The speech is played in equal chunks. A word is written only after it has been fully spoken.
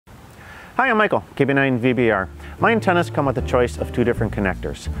Hi, I'm Michael, KB9VBR. My antennas come with a choice of two different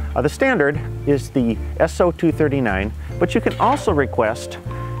connectors. The standard is the SO-239, but you can also request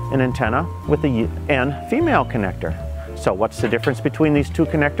an antenna with the N female connector. So what's the difference between these two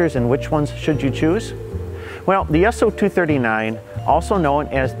connectors and which ones should you choose? Well, the SO-239, also known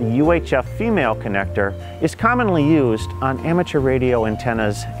as the UHF female connector, is commonly used on amateur radio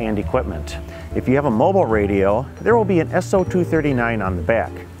antennas and equipment. If you have a mobile radio, there will be an SO-239 on the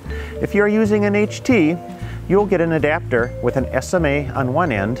back. If you're using an HT, you'll get an adapter with an SMA on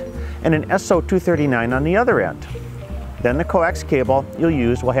one end and an SO-239 on the other end. Then the coax cable you'll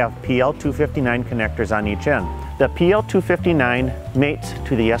use will have PL259 connectors on each end. The PL259 mates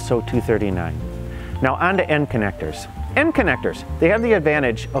to the SO-239. Now on to N connectors. N connectors, they have the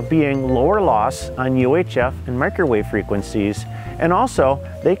advantage of being lower loss on UHF and microwave frequencies, and also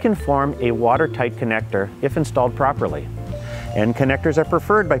they can form a watertight connector if installed properly. N connectors are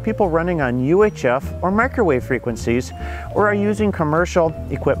preferred by people running on UHF or microwave frequencies or are using commercial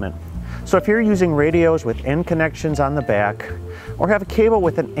equipment. So if you're using radios with N connections on the back or have a cable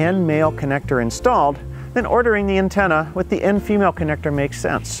with an N male connector installed, then ordering the antenna with the N female connector makes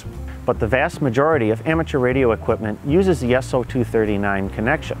sense. But the vast majority of amateur radio equipment uses the SO-239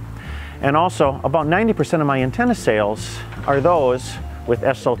 connection. And also, about 90% of my antenna sales are those with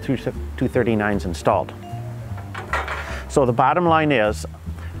SO-239s installed. So the bottom line is,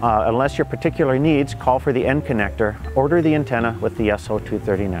 unless your particular needs call for the N connector, order the antenna with the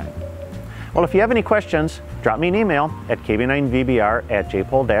SO-239. Well, if you have any questions, drop me an email at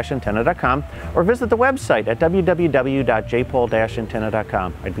kb9vbr@jpole-antenna.com or visit the website at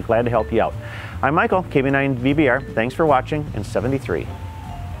www.jpole-antenna.com. I'd be glad to help you out. I'm Michael, KB9VBR. Thanks for watching in 73.